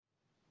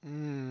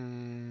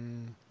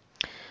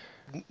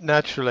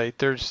naturally.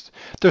 There's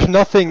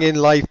nothing in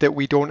life that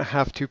we don't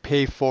have to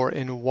pay for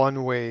in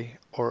one way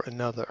or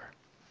another.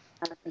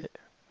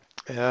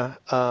 Yeah.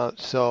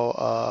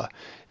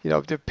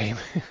 The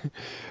payment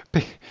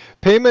pay-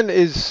 payment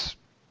is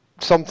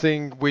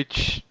something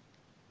which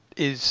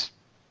is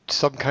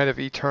some kind of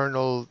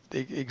eternal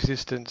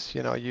existence.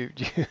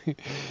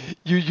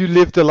 You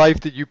live the life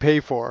that you pay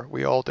for.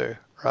 We all do,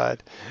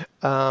 right?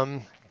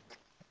 Um,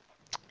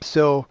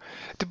 So,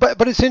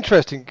 but it's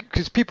interesting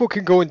because people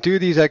can go and do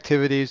these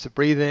activities, the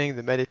breathing,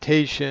 the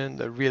meditation,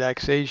 the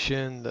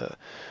relaxation, the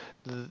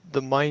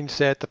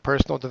mindset, the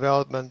personal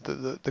development,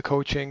 the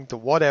coaching, the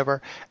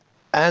whatever,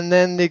 and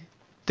then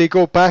they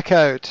go back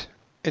out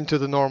into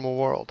the normal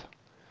world.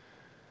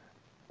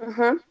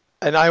 Mm-hmm.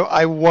 And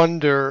I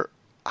wonder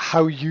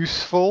how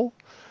useful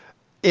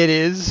it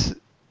is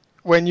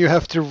when you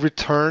have to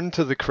return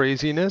to the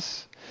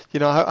craziness.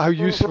 How Mm-hmm.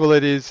 useful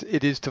it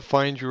is to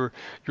find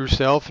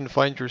yourself and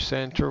find your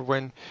center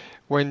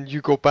when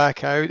you go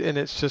back out, and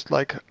it's just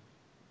like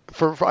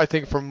I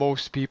think for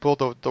most people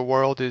the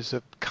world is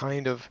a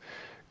kind of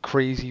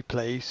crazy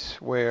place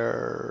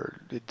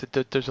where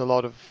there's a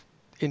lot of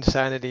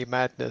insanity,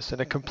 madness,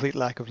 and a complete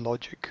lack of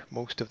logic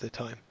most of the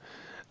time.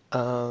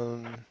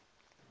 Um,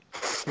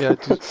 yeah,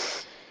 just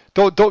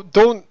don't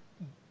don't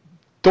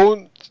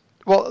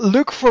well,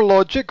 look for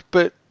logic,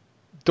 but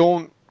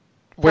don't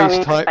Don't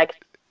waste time.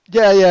 expect.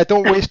 Yeah,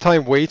 don't waste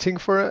time waiting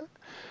for it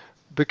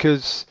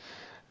because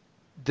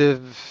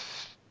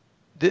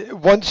the,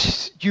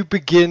 once you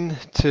begin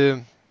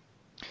to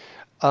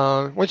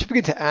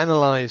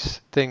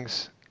analyze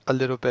things a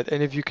little bit,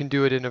 and if you can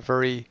do it in a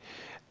very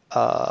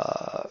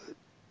uh,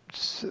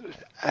 s-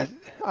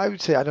 I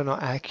would say, I don't know,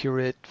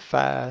 accurate,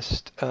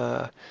 fast,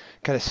 kind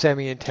of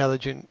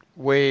semi-intelligent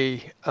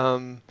way,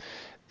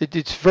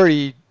 it's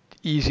very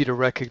easy to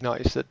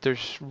recognize that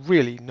there's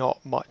really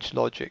not much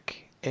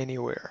logic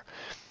anywhere.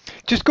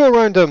 Just go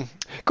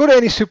to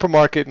any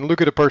supermarket and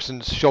look at a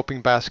person's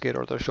shopping basket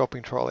or their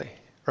shopping trolley,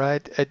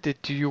 right?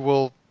 You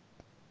will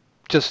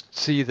just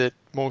see that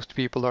most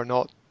people are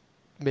not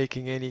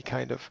making any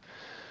kind of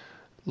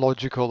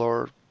logical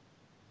or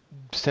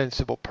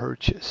sensible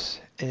purchase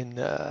in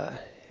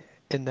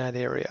that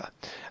area,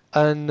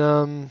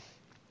 and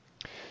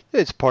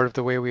it's part of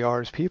the way we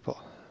are as people.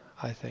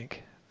 I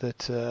think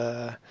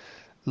that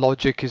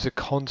logic is a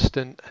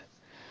constant.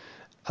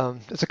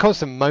 It's a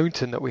constant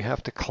mountain that we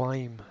have to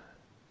climb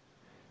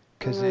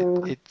because Mm, it's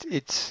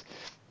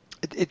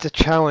a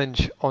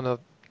challenge on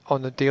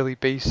a daily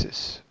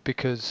basis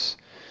because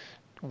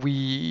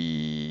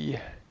we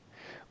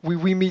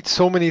we meet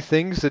so many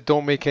things that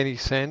don't make any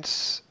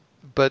sense,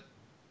 but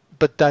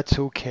that's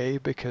okay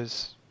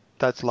because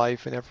that's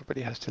life and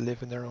everybody has to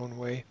live in their own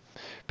way.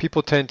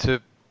 People tend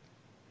to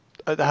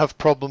have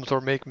problems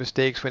or make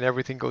mistakes when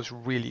everything goes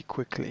really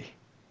quickly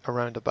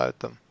around about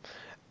them,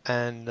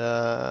 and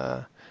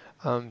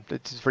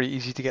it's very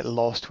easy to get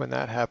lost when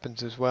that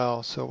happens as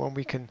well. So when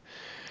we can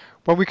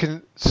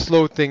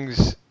slow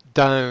things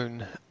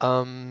down,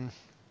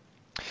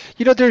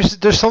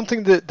 there's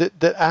something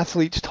that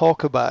athletes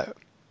talk about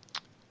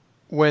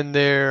when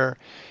they're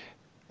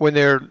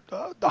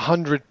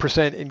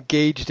 100%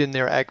 engaged in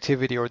their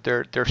activity or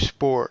their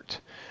sport.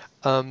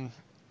 Um,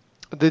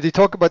 they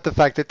talk about the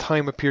fact that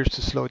time appears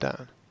to slow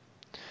down.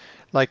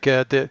 Like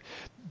the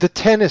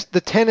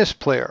tennis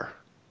player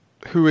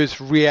who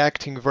is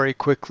reacting very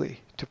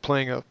quickly to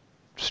playing a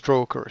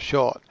stroke or a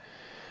shot.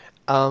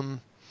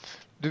 Um,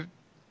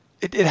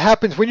 it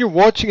happens when you're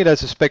watching it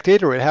as a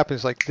spectator. It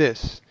happens like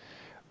this.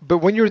 But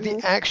when you're the mm-hmm.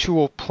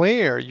 actual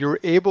player, you're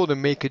able to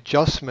make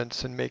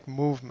adjustments and make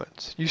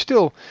movements. You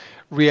still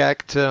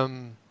react.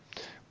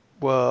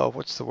 Well,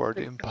 what's the word?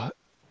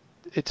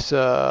 It's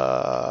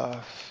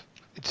uh,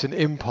 it's an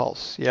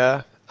impulse.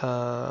 Yeah,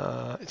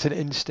 it's an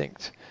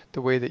instinct.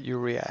 The way that you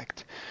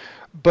react,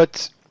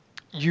 but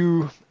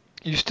you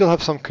you still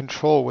have some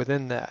control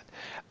within that.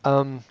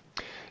 Um,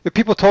 if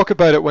people talk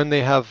about it when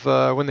they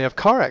have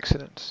car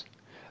accidents.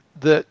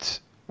 That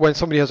when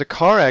somebody has a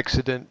car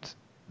accident,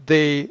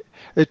 they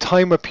the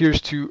time appears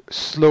to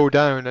slow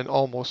down and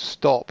almost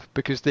stop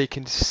because they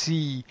can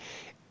see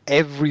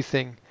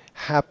everything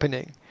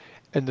happening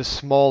in the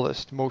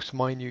smallest, most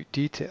minute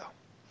detail.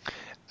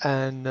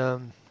 And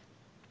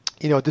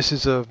this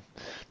is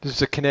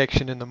a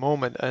connection in the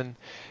moment. And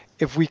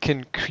if we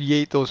can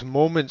create those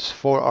moments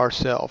for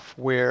ourselves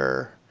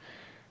where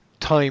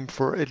time,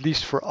 for at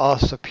least for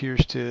us,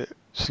 appears to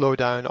slow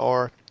down,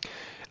 or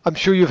I'm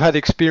sure you've had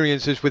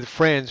experiences with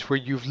friends where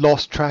you've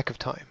lost track of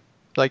time.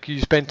 Like you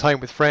spend time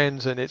with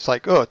friends and it's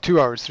like, oh, 2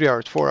 hours, 3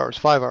 hours, 4 hours,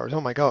 5 hours.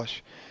 Oh my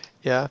gosh,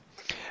 yeah.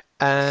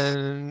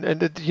 And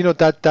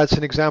that's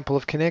an example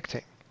of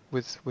connecting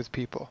with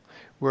people,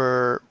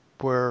 where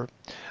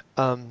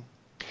um,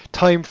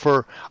 time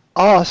for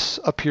us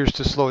appears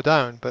to slow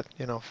down, but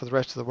for the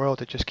rest of the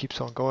world it just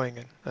keeps on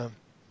going, and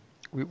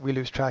we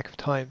lose track of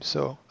time.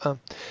 So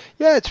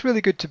yeah, it's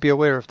really good to be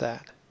aware of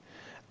that.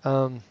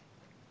 Um,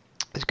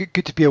 it's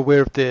good to be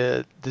aware of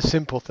the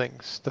simple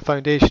things, the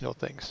foundational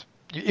things.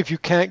 If you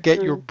can't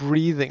get your Mm.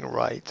 breathing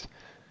right,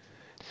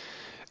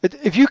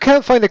 If you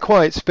can't find a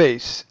quiet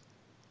space,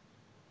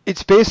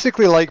 it's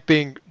basically like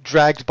being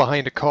dragged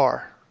behind a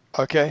car.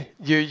 Okay,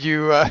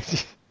 you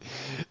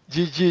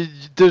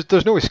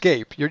there's no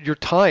escape. You're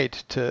tied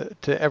to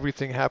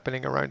everything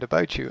happening around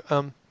about you.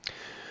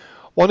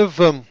 One of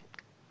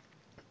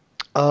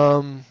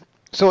um,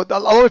 so a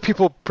lot of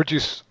people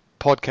produce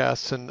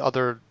podcasts and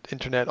other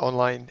internet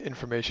online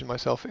information,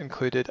 myself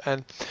included,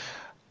 and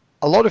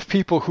a lot of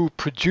people who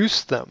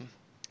produce them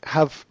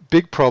have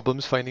big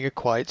problems finding a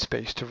quiet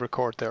space to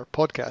record their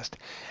podcast.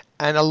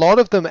 And a lot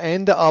of them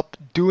end up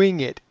doing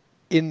it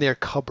in their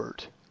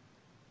cupboard.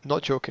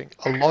 Not joking.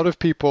 A lot of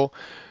people,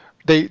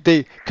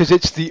 because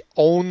it's the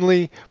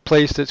only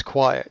place that's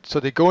quiet. So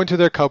they go into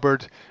their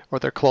cupboard or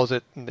their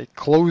closet and they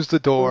close the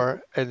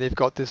door and they've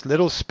got this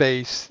little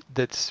space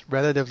that's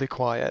relatively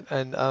quiet.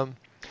 And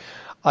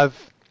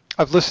I've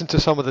listened to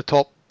some of the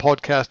top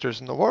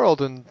podcasters in the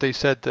world, and they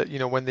said that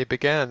when they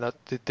began,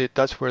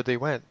 that's where they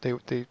went. They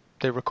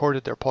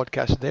recorded their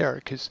podcast there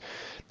because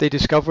they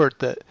discovered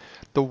that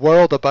the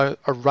world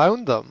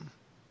around them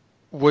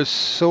was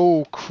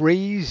so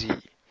crazy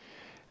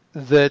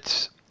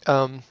that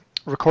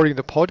recording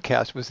the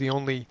podcast was the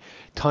only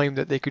time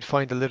that they could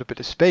find a little bit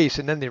of space.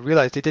 And then they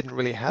realized they didn't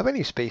really have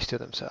any space to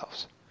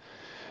themselves.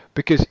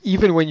 Because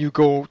even when you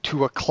go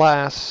to a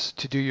class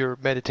to do your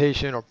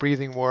meditation or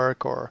breathing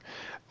work or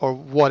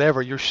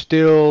whatever, you're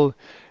still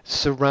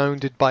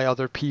surrounded by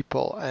other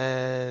people,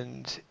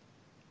 and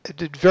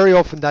very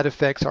often that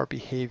affects our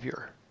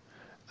behavior.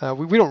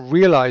 We don't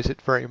realize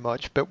it very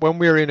much, but when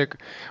we're in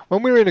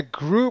a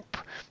group,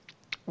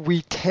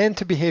 we tend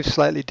to behave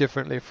slightly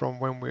differently from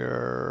when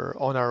we're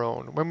on our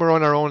own. When we're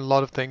on our own, a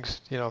lot of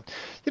things,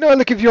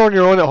 like if you're on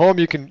your own at home,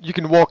 you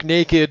can walk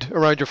naked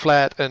around your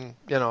flat, and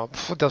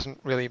it doesn't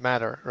really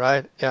matter,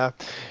 right? Yeah,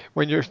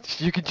 when you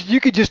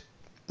could just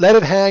let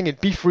it hang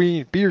and be free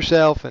and be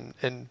yourself,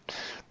 and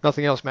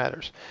nothing else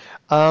matters.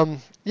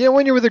 When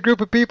you're with a group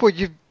of people,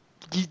 you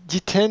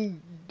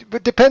tend,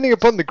 but depending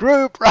upon the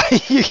group,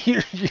 right,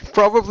 you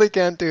probably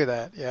can't do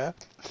that. Yeah.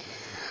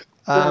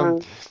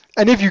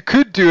 And if you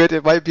could do it,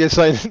 it might be a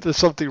sign that there's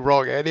something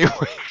wrong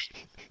anyway.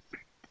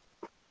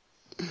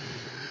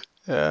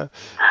 Yeah.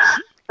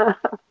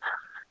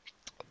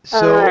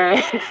 So,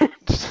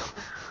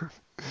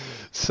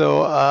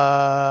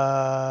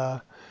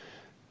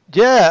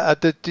 yeah,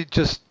 it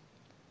just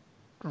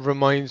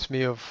reminds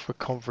me of a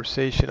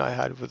conversation I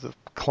had with a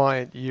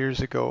client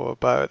years ago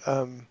about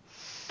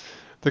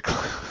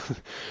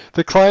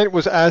the client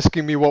was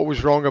asking me what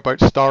was wrong about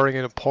starring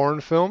in a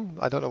porn film.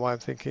 I don't know why I'm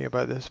thinking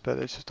about this, but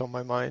it's just on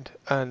my mind.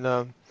 And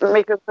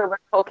because we were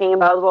talking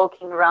about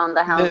walking around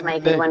the house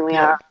naked when we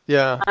are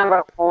on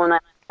our own,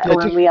 and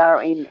when we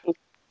are in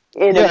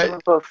a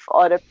group of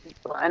other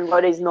people, and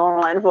what is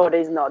normal and what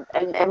is not,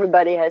 and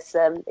everybody has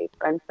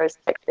different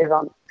perspective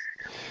on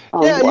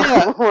what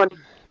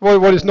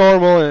is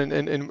normal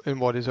and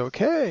what is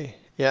okay.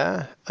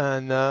 Yeah,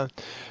 and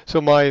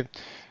so my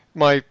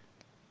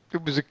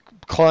it was a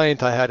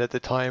client I had at the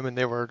time, and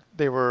they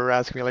were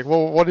asking me like,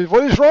 well, what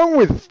is wrong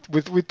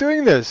with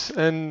doing this?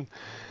 And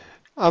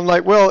I'm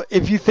like, well,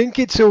 if you think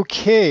it's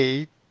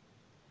okay,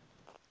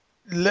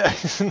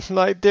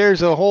 like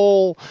there's a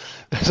whole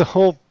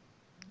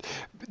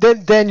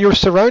then you're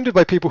surrounded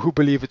by people who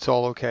believe it's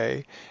all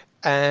okay,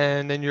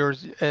 and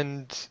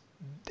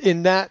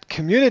in that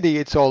community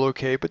it's all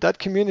okay, but that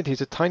community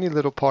is a tiny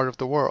little part of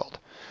the world,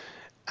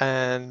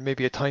 and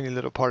maybe a tiny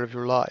little part of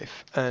your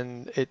life,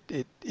 and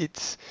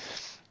it's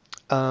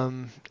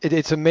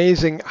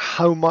amazing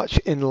how much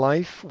in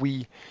life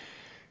we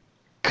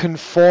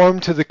conform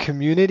to the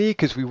community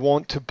because we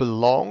want to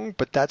belong,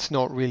 but that's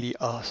not really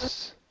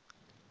us.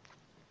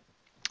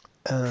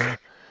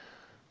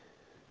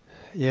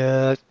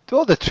 Yeah,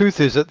 well, the truth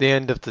is, at the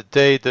end of the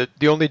day, that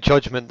the only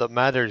judgment that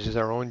matters is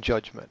our own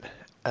judgment,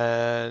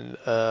 and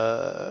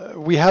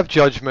we have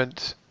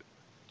judgment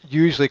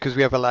usually because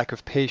we have a lack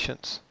of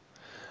patience,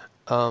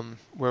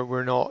 where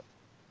we're not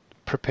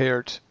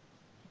prepared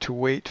to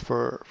wait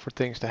for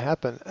things to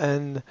happen,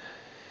 and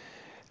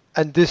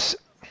this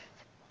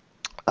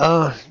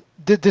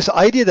this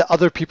idea that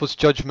other people's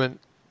judgment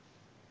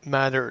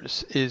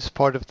matters is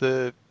part of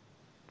the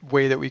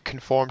way that we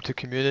conform to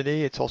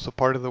community. It's also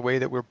part of the way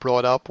that we're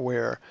brought up,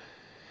 where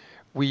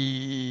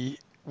we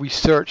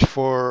search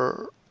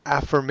for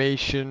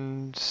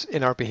affirmations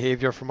in our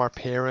behavior from our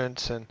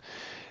parents, and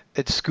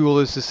at school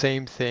is the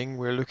same thing.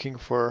 We're looking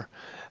for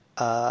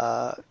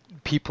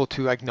people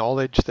to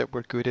acknowledge that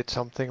we're good at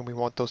something, and we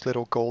want those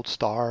little gold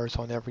stars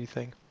on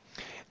everything.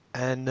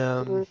 And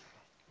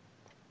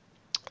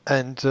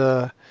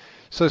so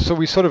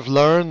we sort of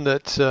learn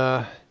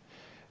that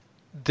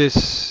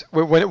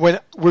when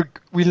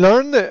we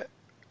learn the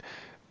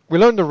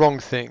wrong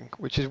thing,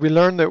 which is we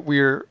learn that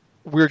we're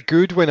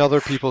good when other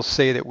people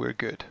say that we're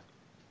good,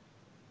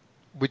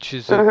 which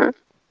is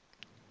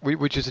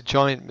which is a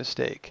giant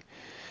mistake,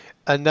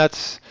 and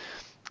that's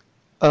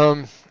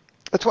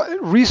why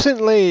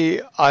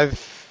recently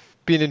I've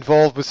been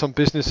involved with some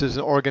businesses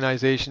and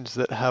organizations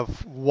that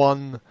have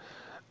won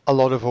a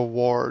lot of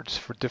awards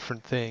for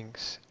different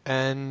things,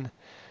 and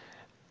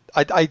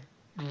I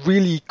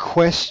really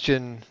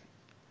question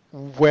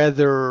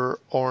whether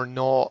or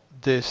not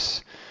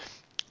this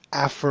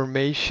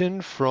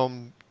affirmation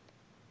from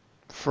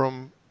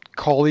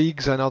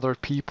colleagues and other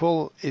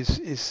people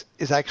is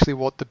actually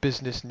what the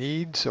business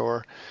needs,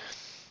 or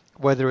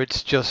whether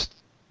it's just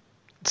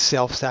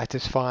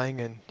self-satisfying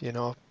and, you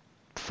know,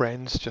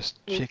 friends just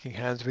shaking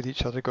hands with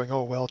each other going,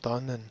 oh, well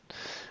done. And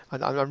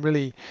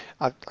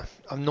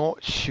I'm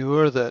not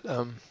sure that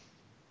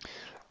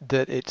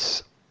that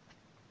it's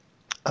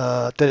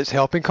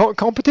helping.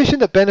 Competition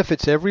that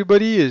benefits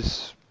everybody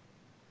is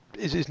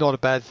not a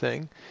bad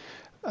thing,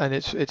 and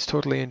it's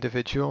totally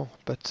individual.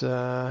 But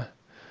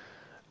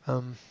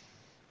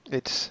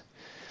it's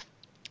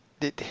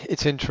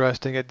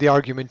interesting. The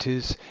argument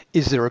is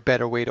there a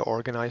better way to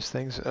organize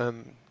things?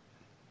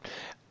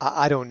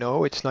 I don't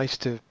know. It's nice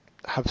to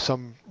have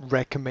some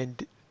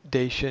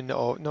recognition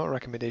of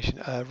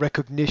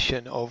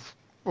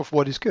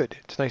what is good.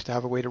 It's nice to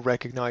have a way to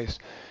recognize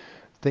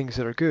things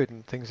that are good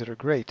and things that are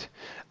great.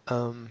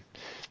 You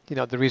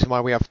know, the reason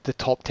why we have the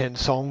top 10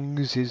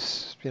 songs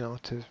is, you know,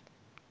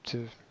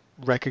 to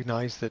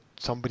recognize that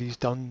somebody's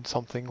done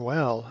something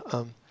well.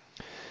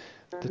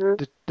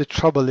 The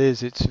trouble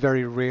is, it's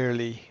very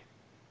rarely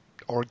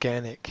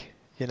organic.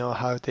 You know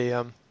how they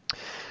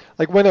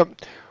like when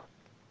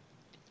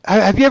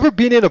have you ever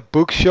been in a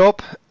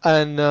bookshop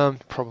and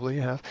probably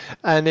you have,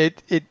 and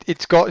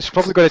it's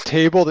probably got a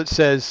table that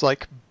says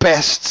like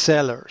best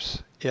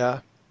sellers,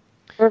 yeah.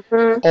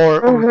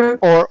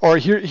 Or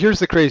here's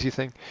the crazy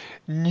thing,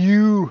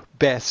 new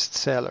best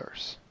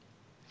sellers,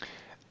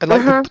 and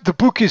like the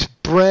book is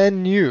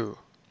brand new,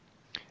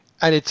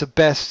 and it's a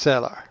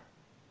bestseller.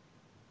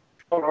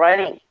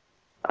 Already,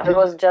 it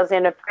was just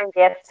in a print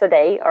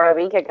yesterday or a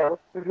week ago.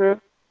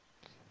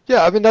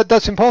 Yeah, I mean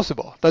that's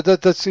impossible.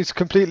 It's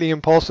completely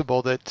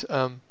impossible that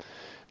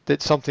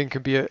that something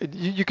can be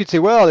you could say,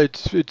 well,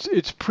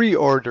 it's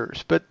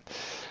pre-orders, but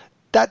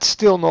that's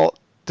still not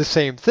the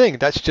same thing.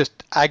 That's just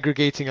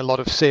aggregating a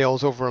lot of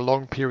sales over a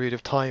long period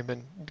of time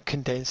and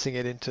condensing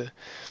it into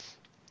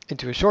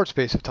a short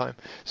space of time.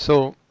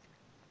 So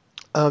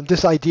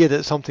this idea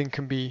that something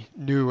can be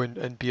new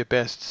and be a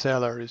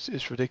bestseller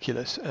is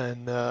ridiculous.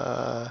 And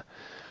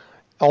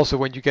also,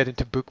 when you get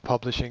into book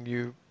publishing,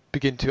 you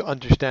begin to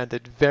understand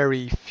that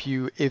very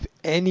few, if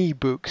any,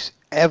 books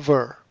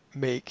ever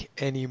make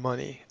any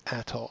money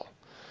at all.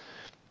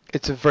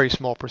 It's a very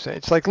small percent.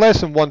 It's like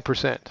less than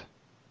 1%.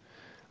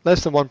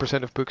 Less than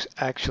 1% of books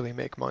actually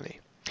make money.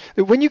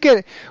 When you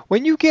get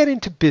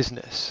into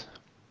business,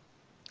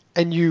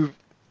 and you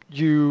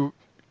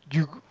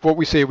what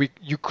we say,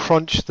 you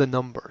crunch the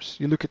numbers.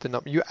 You look at the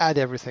number. You add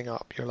everything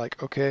up. You're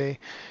like, okay,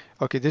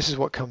 this is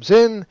what comes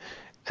in,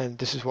 and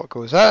this is what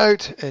goes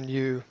out, and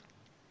you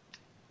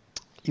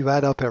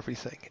add up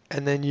everything,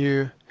 and then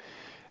you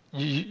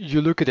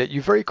look at it.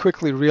 You very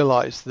quickly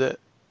realize that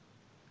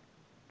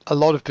a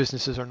lot of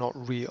businesses are not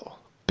real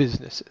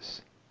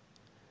businesses.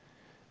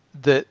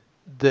 That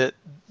the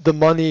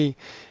money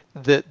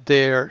that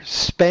they're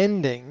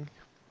spending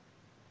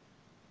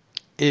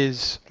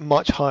is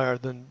much higher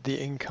than the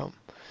income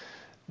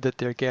that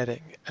they're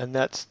getting, and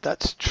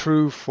that's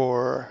true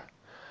for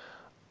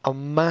a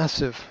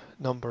massive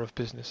number of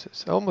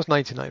businesses, almost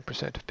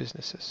 99% of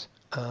businesses.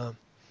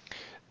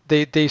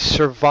 They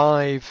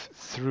survive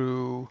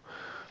through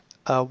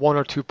one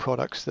or two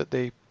products that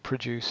they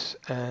produce,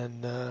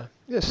 and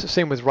it's the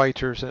same with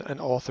writers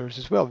and authors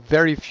as well.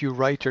 Very few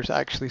writers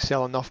actually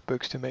sell enough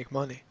books to make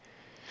money.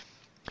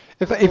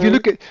 If you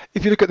look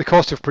at the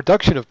cost of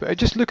production of book,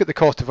 just look at the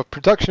cost of a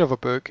production of a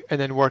book, and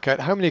then work out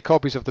how many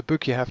copies of the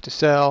book you have to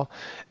sell,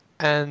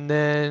 and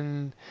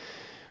then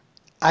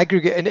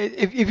aggregate. And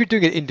if you're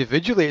doing it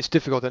individually, it's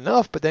difficult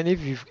enough. But then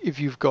if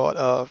you've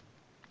got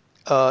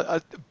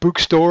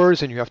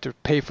bookstores, and you have to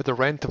pay for the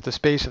rent of the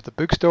space of the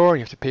bookstore, and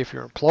you have to pay for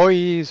your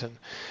employees, and you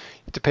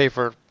have to pay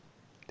for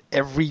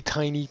every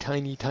tiny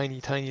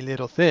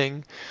little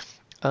thing.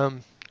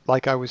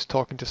 Like I was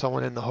talking to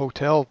someone in the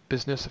hotel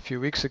business a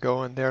few weeks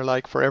ago, and they're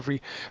like, for every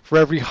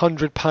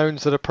 £100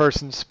 that a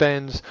person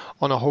spends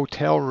on a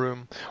hotel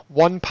room,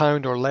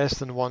 £1 or less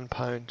than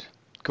 £1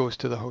 goes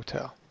to the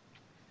hotel.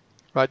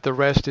 Right, the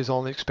rest is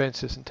all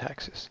expenses and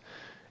taxes.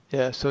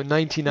 Yeah, so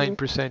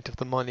 99% of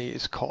the money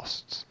is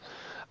costs.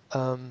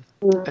 And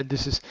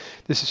this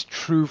is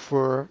true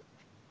for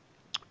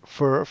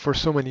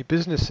so many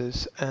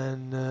businesses,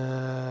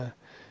 and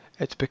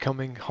it's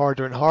becoming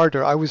harder and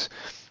harder. I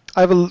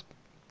have a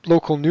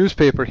local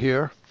newspaper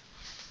here,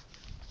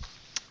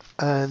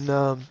 and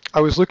I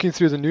was looking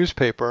through the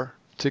newspaper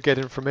to get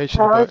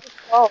information about.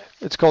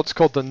 It's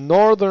called the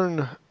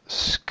Northern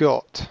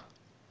Scot.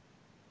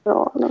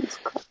 Northern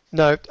Scot.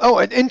 Now,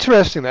 and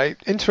interestingly, I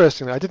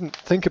didn't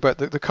think about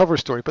the cover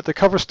story, but the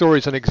cover story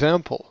is an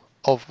example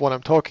of what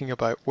I'm talking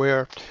about,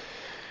 where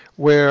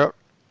look,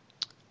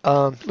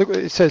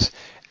 it says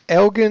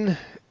Elgin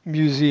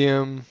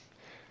Museum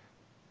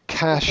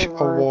Cash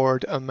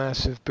Award a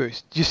massive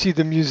boost. You see,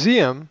 the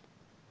museum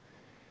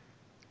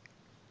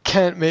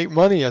can't make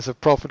money as a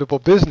profitable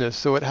business,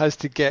 so it has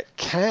to get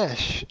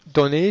cash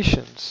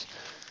donations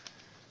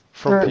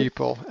from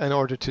people in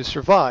order to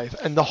survive.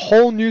 And the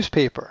whole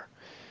newspaper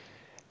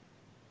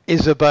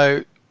is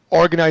about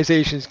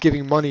organizations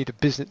giving money to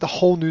business. The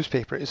whole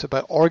newspaper is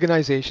about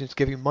organizations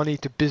giving money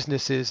to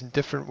businesses in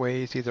different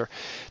ways, either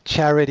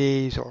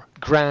charities or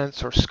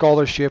grants or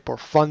scholarship or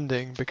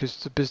funding, because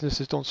the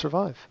businesses don't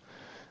survive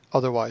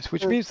otherwise,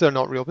 which means they're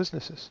not real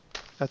businesses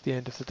at the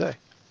end of the day.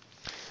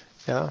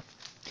 Yeah.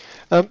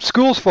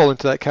 Schools fall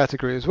into that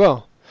category as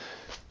well.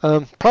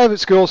 Private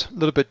schools, a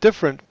little bit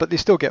different, but they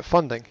still get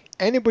funding.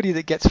 Anybody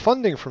that gets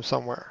funding from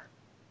somewhere,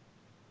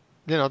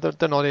 they're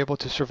not able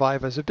to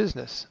survive as a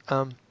business.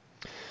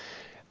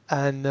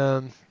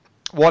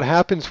 What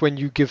happens when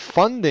you give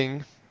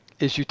funding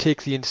is you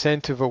take the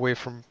incentive away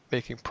from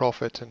making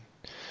profit, and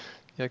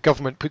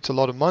government puts a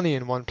lot of money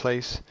in one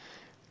place,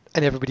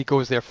 and everybody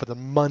goes there for the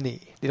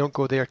money. They don't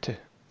go there to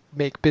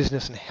make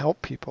business and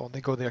help people.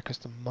 They go there because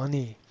the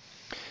money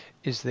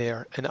is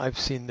there. And I've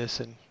seen this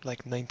in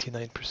like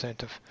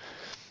 99% of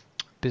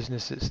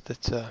businesses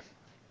that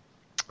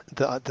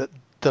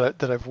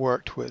I've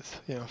worked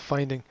with.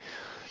 Finding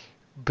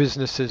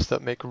businesses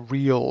that make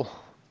real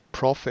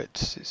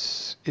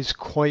profits is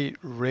quite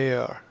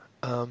rare.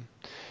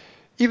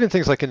 Even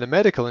things like in the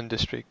medical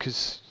industry,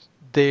 because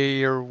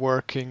they are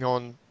working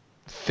on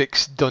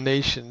fixed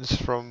donations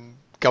from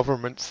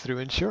governments through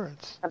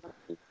insurance.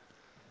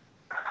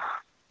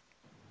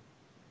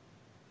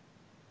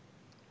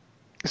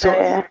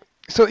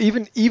 So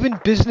even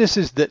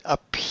businesses that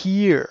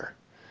appear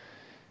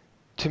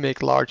to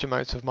make large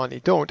amounts of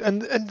money don't.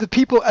 And the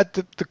people at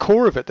the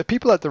core of it, the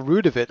people at the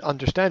root of it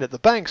understand it. The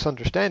banks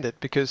understand it,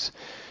 because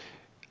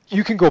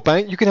you can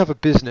have a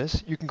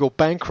business, you can go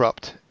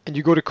bankrupt, and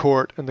you go to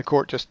court, and the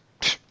court just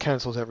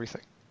cancels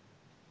everything.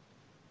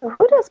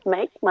 Who does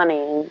make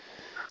money?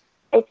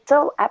 It's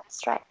so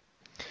abstract.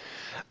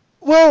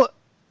 Well,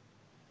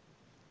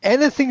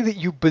 anything that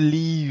you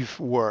believe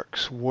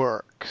works,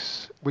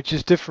 which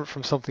is different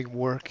from something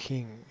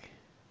working.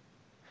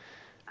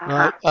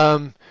 Right?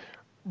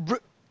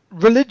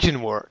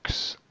 Religion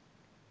works,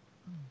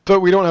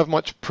 but we don't have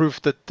much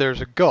proof that there's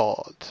a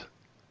God.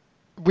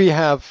 We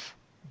have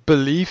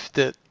belief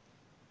that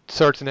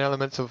certain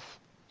elements of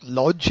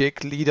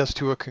logic lead us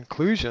to a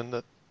conclusion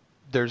that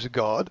there's a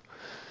God,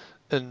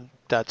 and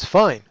that's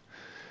fine,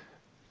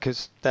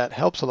 because that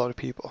helps a lot of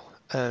people.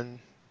 And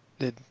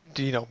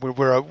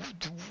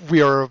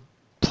we are a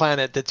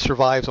planet that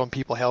survives on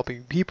people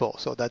helping people,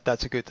 so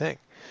that's a good thing.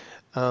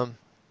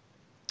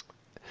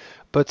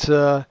 But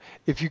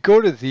if you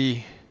go to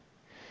the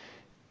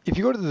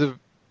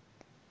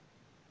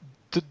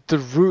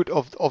root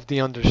of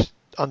the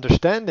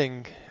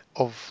understanding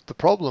of the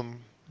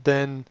problem,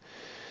 then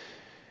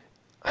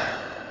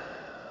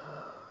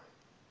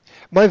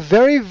my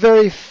very,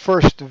 very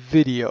first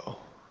video,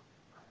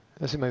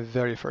 this is my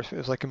very first, it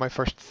was like in my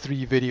first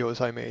 3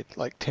 videos I made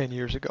like 10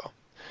 years ago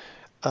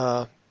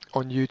on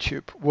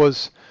YouTube,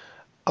 was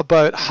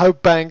about how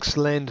banks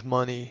lend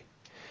money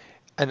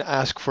and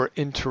ask for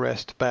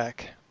interest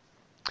back.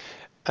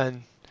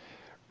 And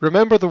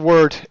remember the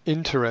word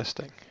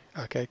interesting,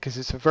 okay, because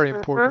it's a very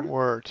important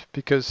word,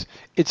 because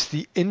it's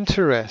the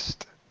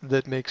interest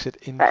that makes it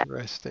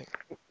interesting.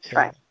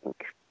 Right.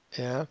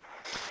 Yeah.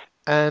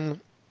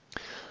 And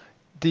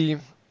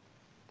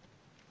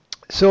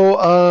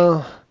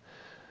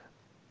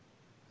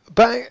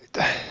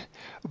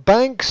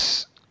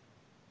banks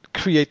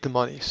create the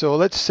money. So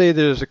let's say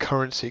there's a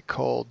currency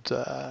called,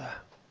 I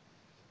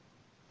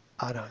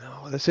don't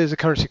know, let's say there's a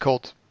currency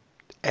called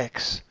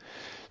X.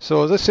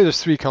 So let's say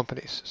there's 3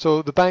 companies.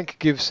 So the bank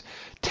gives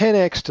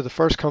 10x to the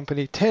first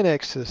company,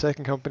 10x to the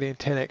second company, and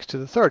 10x to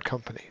the third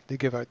company. They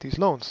give out these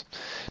loans.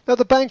 Now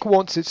the bank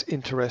wants its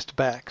interest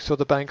back. So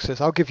the bank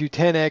says, I'll give you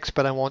 10x,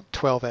 but I want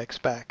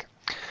 12x back.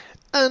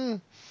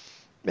 And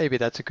maybe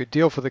that's a good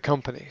deal for the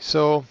company.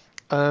 So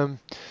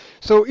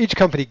each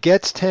company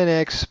gets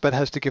 10x, but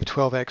has to give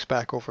 12x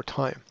back over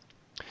time.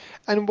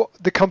 And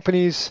the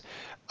companies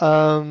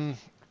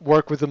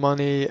work with the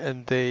money,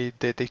 and they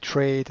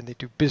trade, and they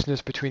do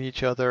business between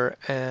each other,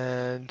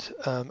 and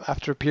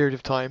after a period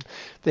of time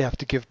they have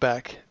to give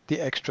back the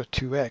extra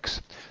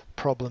 2x.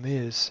 Problem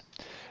is,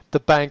 the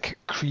bank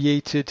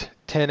created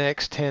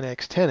 10x,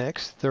 10x,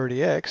 10x,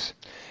 30x,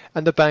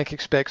 and the bank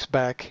expects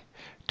back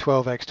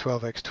 12x,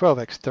 12x,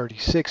 12x,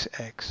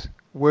 36x.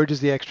 Where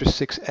does the extra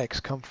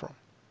 6x come from?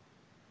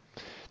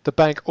 The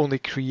bank only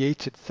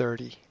created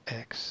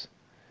 30x,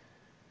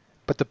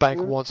 but the bank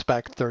wants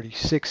back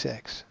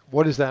 36x.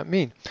 What does that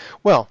mean?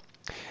 Well,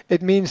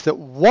 it means that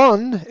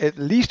at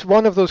least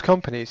one of those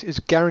companies is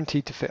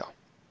guaranteed to fail,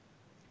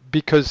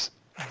 because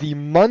the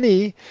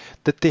money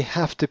that they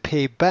have to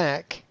pay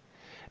back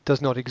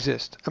does not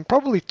exist. And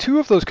probably 2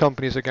 of those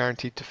companies are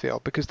guaranteed to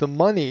fail, because the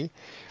money,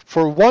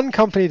 for one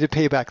company to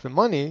pay back the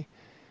money,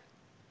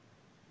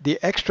 the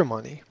extra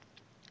money,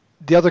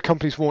 the other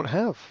companies won't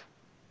have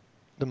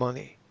the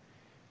money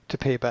to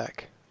pay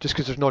back, just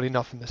because there's not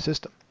enough in the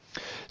system.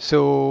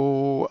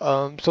 So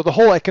the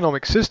whole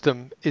economic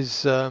system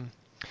is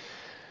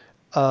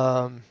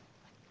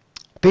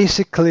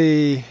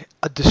basically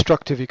a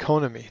destructive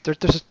economy.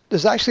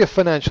 There's actually a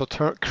financial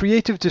term,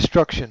 creative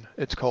destruction.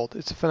 It's called.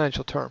 It's a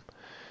financial term,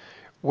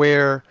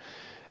 where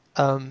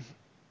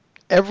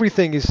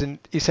everything is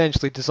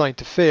essentially designed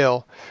to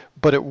fail,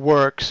 but it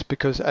works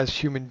because as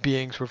human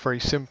beings we're very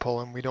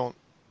simple and we don't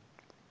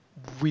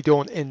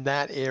in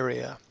that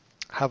area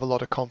have a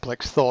lot of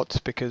complex thoughts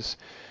because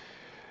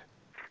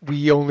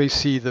we only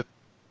see the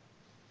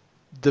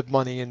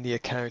money in the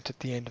account at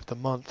the end of the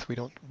month. We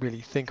don't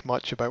really think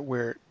much about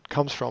where it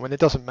comes from, and it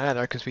doesn't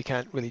matter because we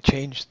can't really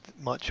change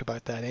much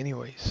about that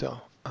anyway.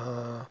 So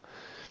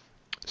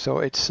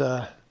it's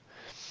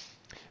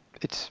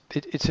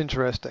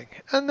interesting.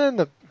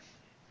 And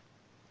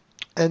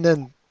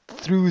then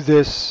through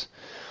this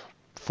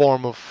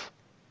form of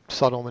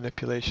subtle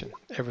manipulation,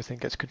 everything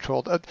gets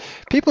controlled.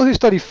 People who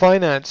study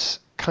finance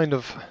kind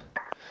of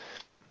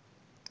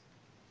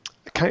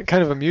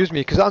amuse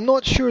me because I'm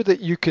not sure that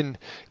you can.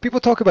 People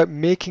talk about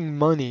making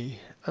money,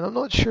 and I'm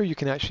not sure you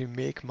can actually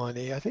make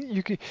money. I think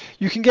you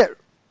can get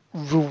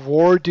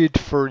rewarded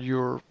for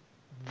your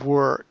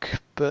work,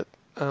 but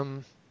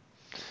I'm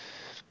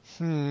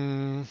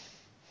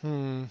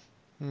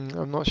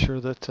not sure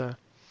that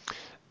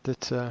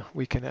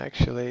we can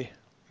actually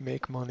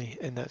make money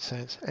in that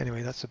sense.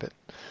 Anyway,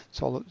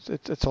 it's all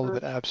a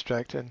bit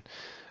abstract and.